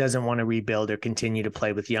 Dame doesn't want to rebuild or continue to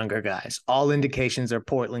play with younger guys. All indications are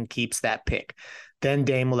Portland keeps that pick. Then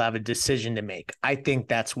Dame will have a decision to make. I think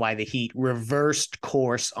that's why the Heat reversed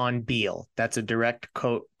course on Beal. That's a direct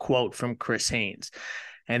quote from Chris Haynes.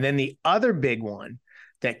 And then the other big one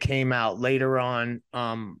that came out later on,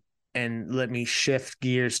 and let me shift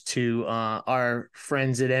gears to our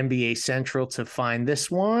friends at NBA Central to find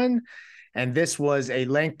this one. And this was a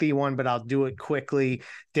lengthy one, but I'll do it quickly.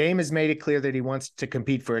 Dame has made it clear that he wants to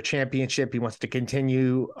compete for a championship. He wants to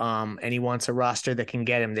continue, and he wants a roster that can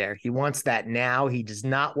get him there. He wants that now. He does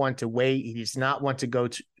not want to wait. He does not want to go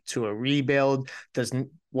to a rebuild, doesn't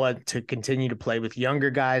want to continue to play with younger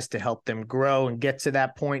guys to help them grow and get to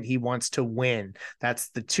that point. He wants to win. That's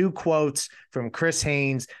the two quotes from Chris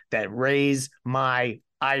Haynes that raise my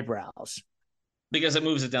eyebrows. Because it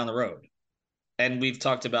moves it down the road. And we've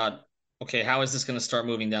talked about, okay, how is this going to start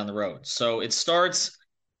moving down the road? So it starts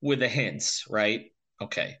with the hints, right?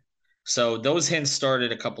 Okay. So those hints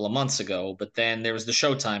started a couple of months ago, but then there was the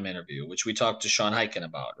Showtime interview, which we talked to Sean Highkin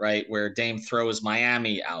about, right? Where Dame throws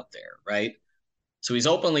Miami out there, right? So he's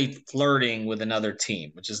openly flirting with another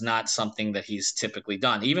team, which is not something that he's typically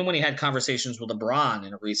done. Even when he had conversations with LeBron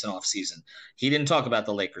in a recent offseason, he didn't talk about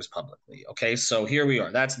the Lakers publicly. Okay, so here we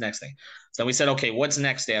are. That's the next thing. So we said, okay, what's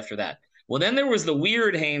next after that? Well, then there was the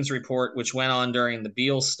weird Haynes report, which went on during the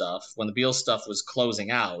Beal stuff, when the Beal stuff was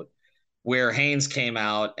closing out, where Haynes came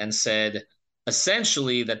out and said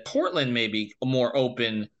essentially that Portland may be more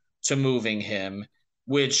open to moving him,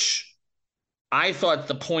 which I thought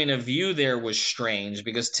the point of view there was strange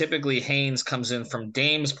because typically Haynes comes in from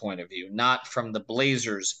Dame's point of view, not from the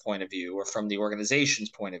Blazers' point of view or from the organization's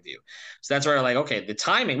point of view. So that's where I'm like, okay, the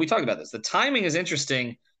timing, we talked about this. The timing is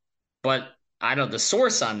interesting, but I don't know, the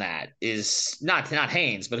source on that is not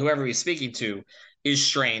Haynes, but whoever he's speaking to is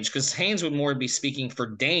strange because Haynes would more be speaking for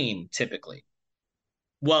Dame typically.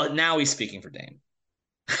 Well, now he's speaking for Dame.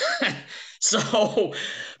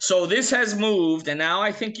 So this has moved, and now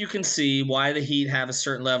I think you can see why the Heat have a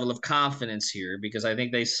certain level of confidence here because I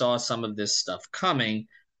think they saw some of this stuff coming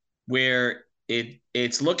where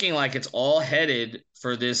it's looking like it's all headed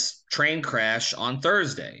for this train crash on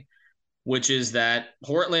Thursday, which is that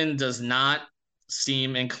Portland does not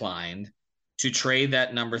seem inclined to trade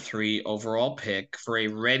that number 3 overall pick for a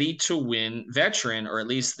ready-to-win veteran, or at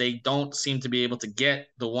least they don't seem to be able to get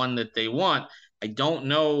the one that they want. I don't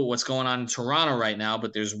know what's going on in Toronto right now,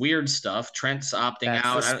 but there's weird stuff. Trent's opting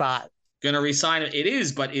out. That's the spot. Going to resign him. It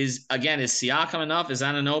is, but is Siakam enough? Is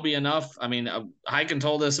Anunoby enough? I mean, Highkin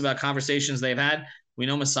told us about conversations they've had. We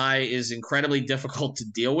know Masai is incredibly difficult to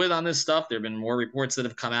deal with on this stuff. There have been more reports that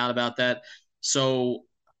have come out about that. So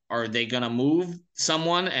are they going to move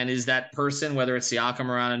someone? And is that person, whether it's Siakam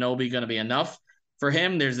or Anunoby, going to be enough for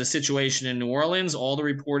him? There's the situation in New Orleans. All the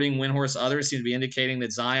reporting, Windhorst, others seem to be indicating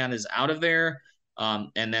that Zion is out of there.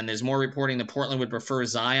 And then there's more reporting that Portland would prefer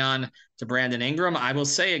Zion to Brandon Ingram. I will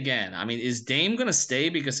say again, I mean, is Dame going to stay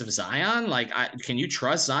because of Zion? Like, can you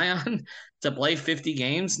trust Zion to play 50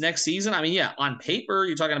 games next season? I mean, yeah, on paper,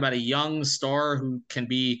 you're talking about a young star who can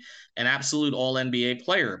be an absolute all-NBA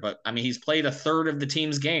player. But, I mean, he's played a third of the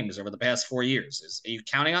team's games over the past 4 years. Are you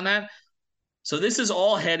counting on that? So this is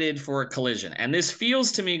all headed for a collision. And this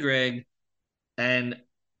feels to me, Greg, and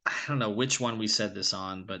I don't know which one we said this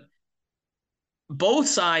on, but both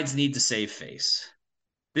sides need to save face.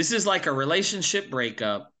 This is like a relationship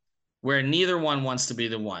breakup where neither one wants to be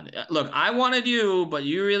the one. Look, I wanted you, but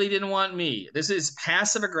you really didn't want me. This is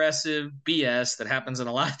passive aggressive BS that happens in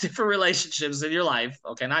a lot of different relationships in your life.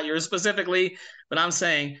 Okay, not yours specifically, but I'm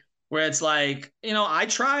saying where it's like, I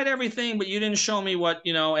tried everything, but you didn't show me what,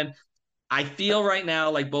 and I feel right now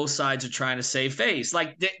like both sides are trying to save face.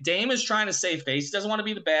 Like Dame is trying to save face. He doesn't want to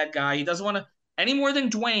be the bad guy. He doesn't want to any more than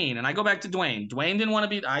Dwayne. And I go back to Dwayne. Dwayne didn't want to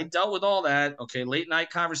be. I dealt with all that. Okay, late night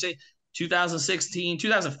conversation. 2016,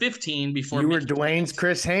 2015, before you were Dwayne's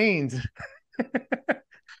Chris Haynes.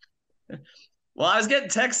 Well, I was getting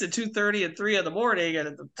texted 2:30 and 3 in the morning, and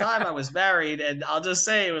at the time I was married, and I'll just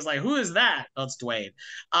say it was like, who is that? Oh, it's Dwayne.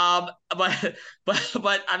 But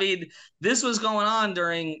I mean, this was going on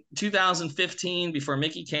during 2015 before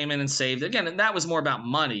Mickey came in and saved. Again, and that was more about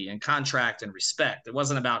money and contract and respect. It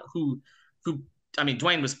wasn't about who. I mean,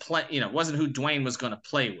 Dwayne was wasn't who Dwayne was going to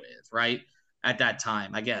play with, right? At that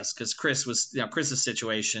time, I guess, because Chris was, Chris's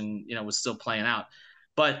situation, was still playing out.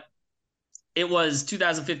 But it was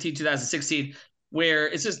 2015, 2016, where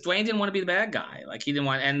it's just Dwayne didn't want to be the bad guy. Like he didn't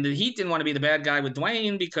want, and the Heat didn't want to be the bad guy with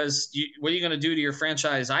Dwayne because what are you going to do to your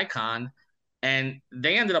franchise icon? And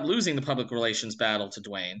they ended up losing the public relations battle to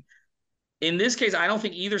Dwayne. In this case, I don't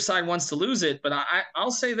think either side wants to lose it, but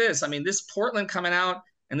I'll say this. I mean, this Portland coming out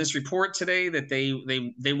and this report today that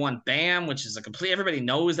they want Bam, which is everybody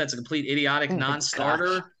knows that's a complete idiotic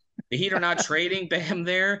non-starter. The Heat are not trading Bam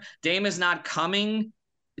there. Dame is not coming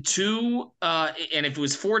to and if it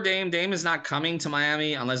was for Dame is not coming to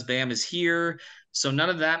Miami unless Bam is here. So none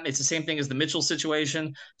of that. It's the same thing as the Mitchell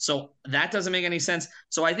situation. So that doesn't make any sense.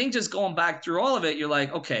 So I think just going back through all of it, you're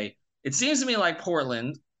like, okay, it seems to me like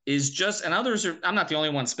Portland is just, and others are, I'm not the only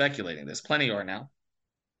one speculating this, plenty are now.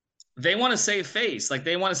 They want to save face. Like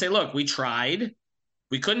they want to say, look, we tried.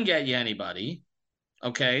 We couldn't get you anybody.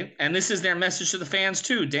 Okay. And this is their message to the fans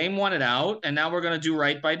too. Dame wanted out, and now we're going to do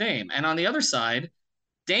right by Dame. And on the other side,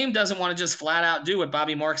 Dame doesn't want to just flat out do what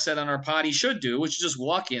Bobby Marks said on our pod he should do, which is just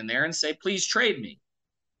walk in there and say, please trade me.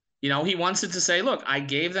 He wants it to say, look, I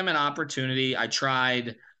gave them an opportunity. I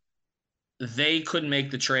tried. They couldn't make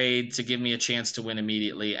the trade to give me a chance to win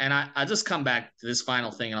immediately. And I just come back to this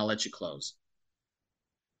final thing and I'll let you close.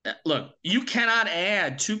 Look, you cannot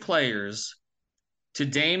add two players to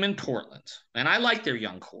Dame and Portland. And I like their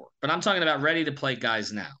young core, but I'm talking about ready to play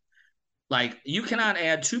guys now. Like, you cannot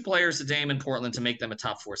add two players to Dame and Portland to make them a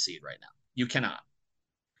top 4 seed right now. You cannot.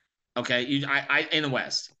 Okay, in the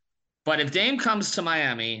West. But if Dame comes to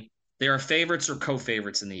Miami, they are favorites or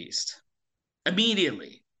co-favorites in the East.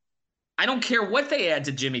 Immediately. I don't care what they add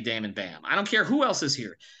to Jimmy, Dame, and Bam. I don't care who else is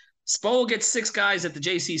here. Spo gets 6 guys at the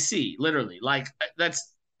JCC, literally. Like,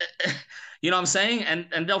 that's, you know what I'm saying?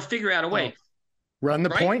 And they'll figure out a way. Run the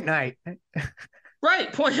point night.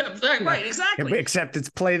 Right, right, exactly. Except it's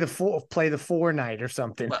play the 4 night or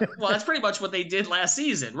something. Well, that's pretty much what they did last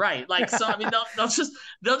season, right? Like, so I mean,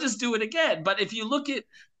 they'll just do it again. But if you look at,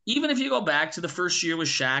 even if you go back to the first year with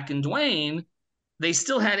Shaq and Dwayne, they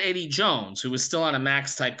still had Eddie Jones, who was still on a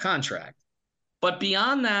max type contract. But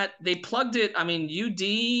beyond that, they plugged it. I mean,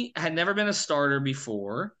 UD had never been a starter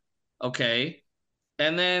before, okay.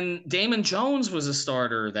 And then Damon Jones was a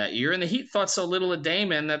starter that year, and the Heat thought so little of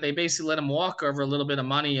Damon that they basically let him walk over a little bit of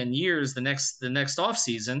money and years the next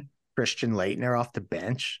offseason. Christian Laettner off the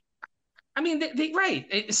bench. I mean, they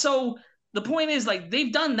right. So the point is, like,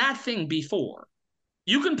 they've done that thing before.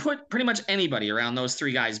 You can put pretty much anybody around those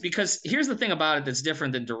 3 guys, because here's the thing about it that's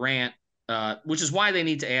different than Durant, which is why they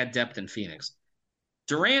need to add depth in Phoenix.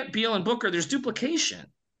 Durant, Beal, and Booker, there's duplication.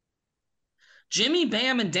 Jimmy,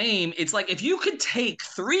 Bam, and Dame, it's like if you could take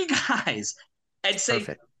 3 guys and say,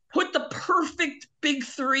 put the perfect big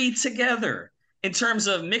 3 together in terms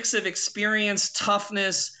of mix of experience,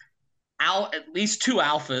 toughness, at least 2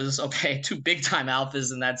 alphas, okay, 2 big-time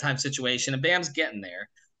alphas in that time situation, and Bam's getting there.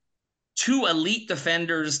 2 elite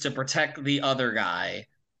defenders to protect the other guy.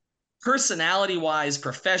 Personality-wise,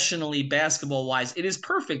 professionally, basketball-wise, it is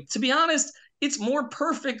perfect. To be honest, it's more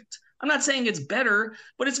perfect. I'm not saying it's better,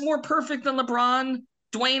 but it's more perfect than LeBron,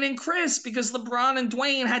 Dwayne, and Chris, because LeBron and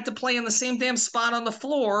Dwayne had to play in the same damn spot on the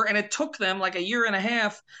floor, and it took them like a year and a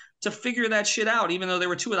half to figure that shit out, even though they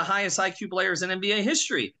were 2 of the highest IQ players in NBA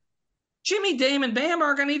history. Jimmy, Dame, and Bam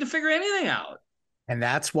aren't going to need to figure anything out. And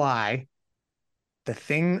that's why the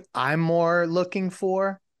thing I'm more looking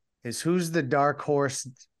for is who's the dark horse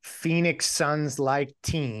Phoenix Suns-like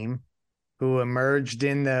team who emerged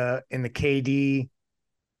in the KD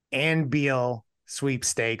and Beal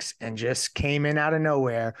sweepstakes and just came in out of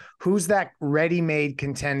nowhere. Who's that ready-made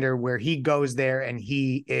contender where he goes there and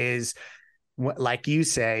he is, like you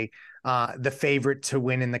say, the favorite to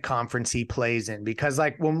win in the conference he plays in. Because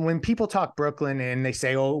like when people talk Brooklyn and they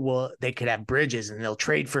say, oh, well, they could have Bridges and they'll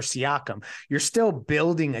trade for Siakam, you're still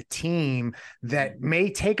building a team that may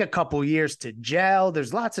take a couple years to gel.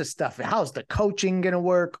 There's lots of stuff. How's the coaching going to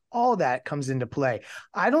work? All that comes into play.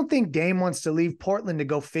 I don't think Dame wants to leave Portland to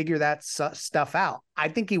go figure that stuff out. I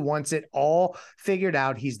think he wants it all figured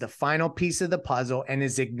out. He's the final piece of the puzzle and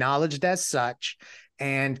is acknowledged as such.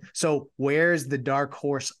 And so where's the dark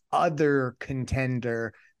horse other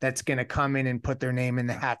contender that's going to come in and put their name in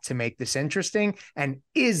the hat to make this interesting? And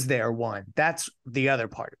is there one? That's the other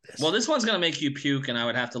part of this. Well, this one's going to make you puke, and I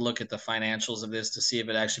would have to look at the financials of this to see if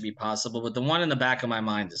it actually be possible. But the one in the back of my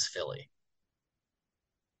mind is Philly.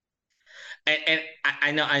 And I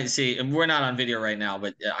know, I see, and we're not on video right now,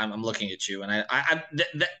 but I'm looking at you. And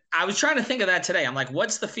I was trying to think of that today. I'm like,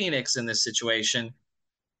 what's the Phoenix in this situation?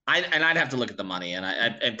 I'd have to look at the money, and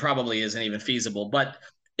it probably isn't even feasible. But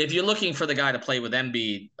if you're looking for the guy to play with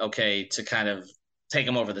Embiid, okay, to kind of take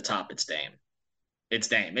him over the top, it's Dame. It's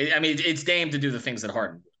Dame. It's Dame to do the things that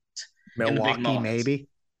Harden did. Milwaukee, maybe.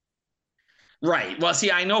 Right. Well,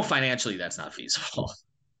 see, I know financially that's not feasible.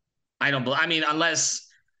 Unless,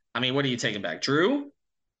 what are you taking back? Drew?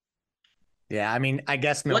 Yeah, I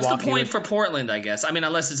guess Milwaukee. What's the point for Portland, I guess?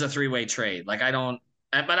 Unless it's a three-way trade. But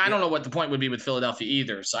I don't know what the point would be with Philadelphia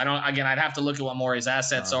either. So I'd have to look at what Morey's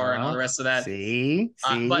assets are and all the rest of that.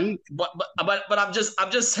 But I'm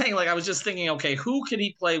just saying, like, I was just thinking, okay, who could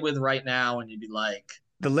he play with right now? And you'd be like,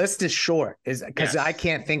 the list is short, because I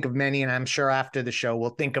can't think of many, and I'm sure after the show we'll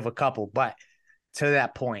think of a couple. But to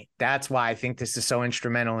that point, that's why I think this is so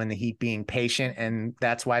instrumental in the Heat being patient, and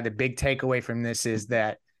that's why the big takeaway from this is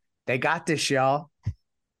that they got this, y'all.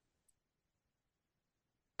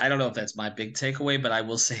 I don't know if that's my big takeaway, but I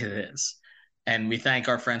will say this. And we thank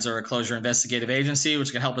our friends over at Closure Investigative Agency,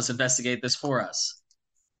 which can help us investigate this for us.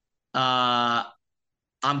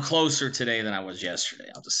 I'm closer today than I was yesterday.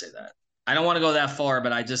 I'll just say that. I don't want to go that far,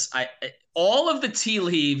 but all of the tea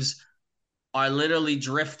leaves are literally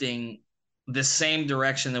drifting the same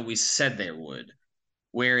direction that we said they would,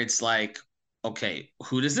 where it's like, okay,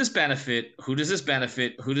 who does this benefit? Who does this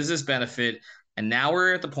benefit? Who does this benefit? And now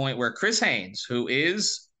we're at the point where Chris Haynes, who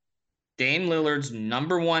is Dame Lillard's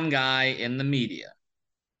number one guy in the media,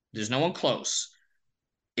 there's no one close,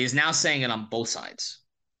 is now saying it on both sides.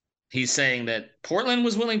 He's saying that Portland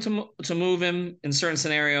was willing to move him in a certain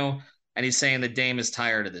scenario, and he's saying that Dame is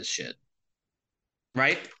tired of this shit.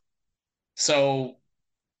 Right? So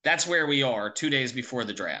that's where we are 2 days before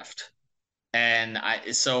the draft. And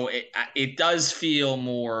it does feel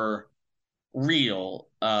more real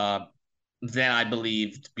than I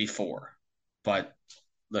believed before. But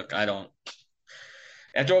look,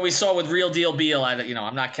 after what we saw with Real Deal Beal,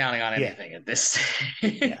 I'm not counting on anything at this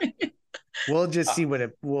stage. We'll just see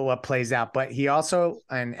what plays out. But he also,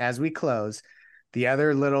 and as we close, the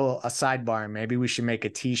other little sidebar, maybe we should make a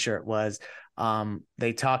t-shirt, was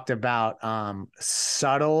they talked about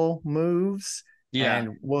subtle moves. Yeah.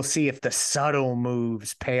 And we'll see if the subtle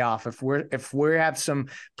moves pay off. If we have some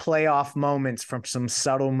playoff moments from some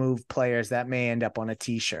subtle move players, that may end up on a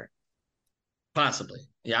t-shirt. Possibly.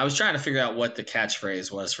 Yeah, I was trying to figure out what the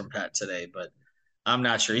catchphrase was from Pat today, but I'm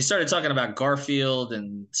not sure. He started talking about Garfield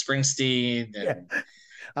and Springsteen and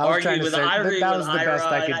arguing with Irie. That was the best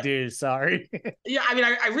I could do. Sorry. Yeah,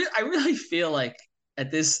 I really feel like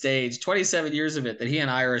at this stage, 27 years of it, that he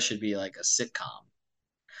and Ira should be like a sitcom.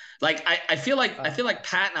 Like I feel like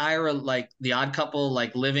Pat and Ira, like the Odd Couple,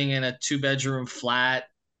 like living in a 2-bedroom flat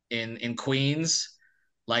in Queens.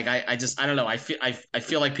 Like I don't know. I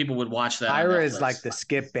feel like people would watch that. Ira is like the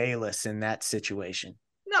Skip Bayless in that situation.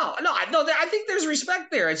 No. I think there's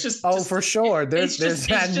respect there. It's just for sure. There's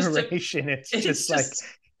admiration. It's just like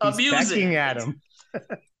amusing. He's pecking at him.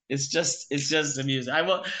 It's just amusing. I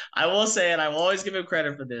will say, and I will always give him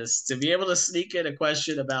credit for this, to be able to sneak in a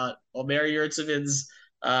question about Omer Yurtseven's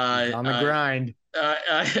on the grind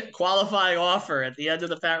qualifying offer at the end of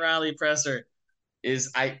the Pat Riley presser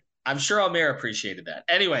is I'm sure Omer appreciated that.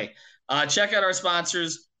 Anyway, check out our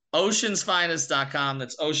sponsors, oceansfinest.com.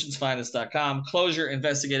 That's oceansfinest.com. Closure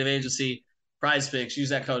Investigative Agency, Prize Picks. Use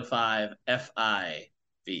that code 5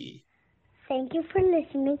 FIV. Thank you for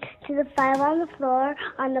listening to the Five on the Floor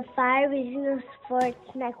on the Five Regional Sports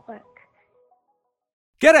Network.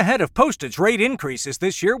 Get ahead of postage rate increases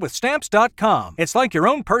this year with Stamps.com. It's like your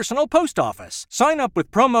own personal post office. Sign up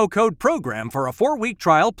with promo code PROGRAM for a 4-week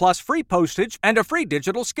trial plus free postage and a free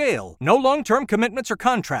digital scale. No long-term commitments or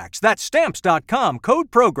contracts. That's Stamps.com,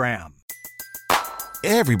 code PROGRAM.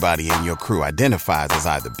 Everybody in your crew identifies as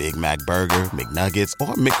either Big Mac Burger, McNuggets,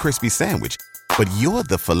 or McCrispy Sandwich. But you're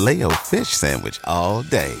the Filet-O-Fish Sandwich all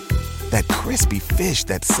day. That crispy fish,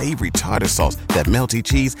 that savory tartar sauce, that melty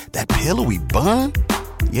cheese, that pillowy bun.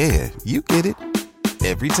 Yeah, you get it.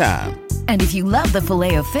 Every time. And if you love the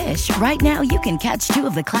Filet-O-Fish, right now you can catch two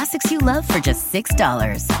of the classics you love for just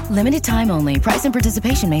 $6. Limited time only. Price and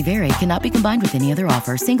participation may vary. Cannot be combined with any other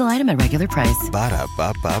offer. Single item at regular price.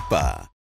 Ba-da-ba-ba-ba.